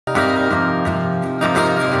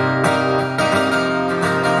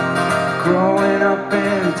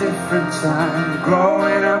different time,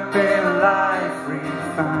 growing up in a life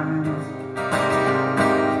refined.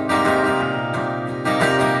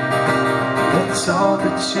 It's all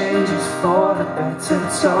the changes for the better,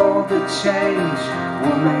 told that change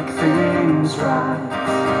will make things right.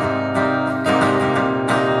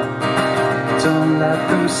 Don't let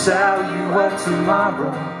them sell you a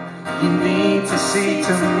tomorrow. You need to see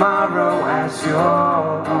tomorrow as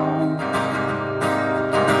your own.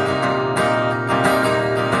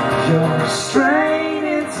 You're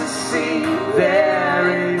straining to see there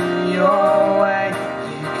in your way.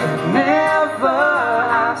 You could never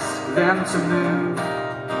ask them to move.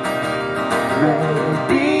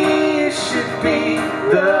 Maybe you should be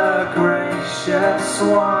the gracious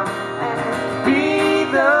one and be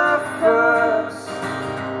the first.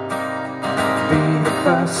 Be the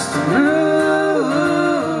first to move.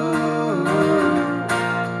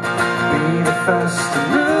 Be the first to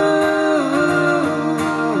move.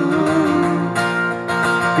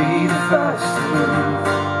 Be the first to move.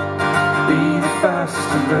 Be the first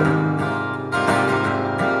to move.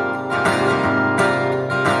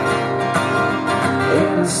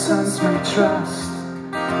 Innocents may trust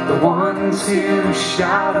the ones who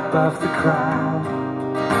shout above the crowd,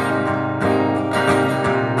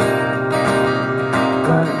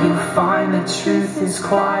 but you find the truth is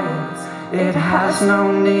quiet. It has no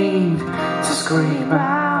need to scream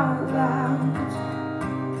out loud.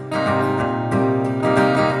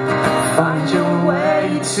 Find your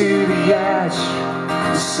way to the edge,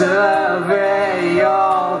 survey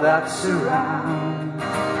all that surrounds.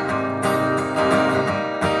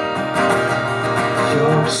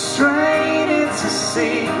 You're straining to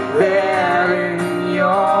see there in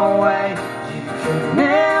your way. You can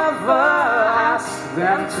never ask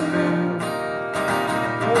them to move.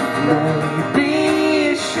 Maybe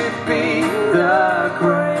you should be the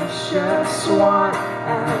gracious one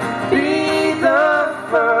and be the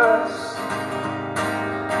first.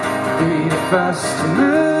 Be the first to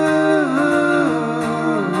move.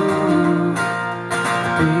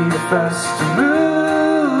 Be the first to move.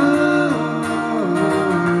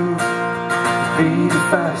 Be the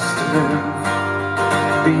first to move.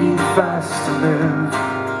 Be the first to move.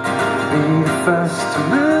 Be the first to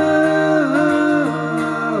move.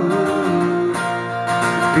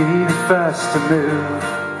 Be the first to move.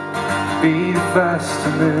 Be the first to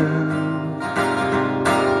move.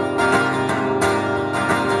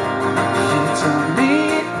 You don't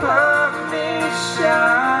need permission.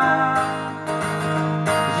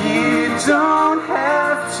 You don't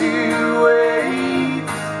have to wait.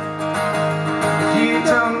 You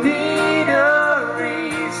don't need a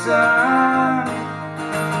reason,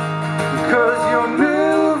 'cause you're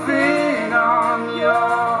moving on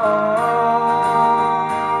your own.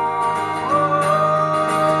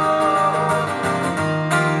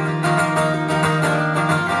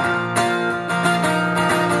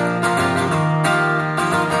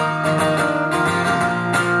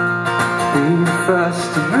 Be the first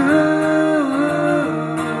to move.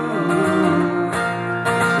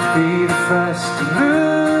 Be the first to move.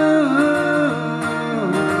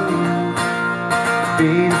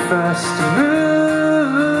 Be the first to move.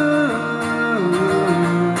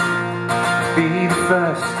 Be the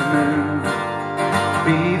first to move.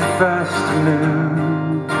 Be the first to move.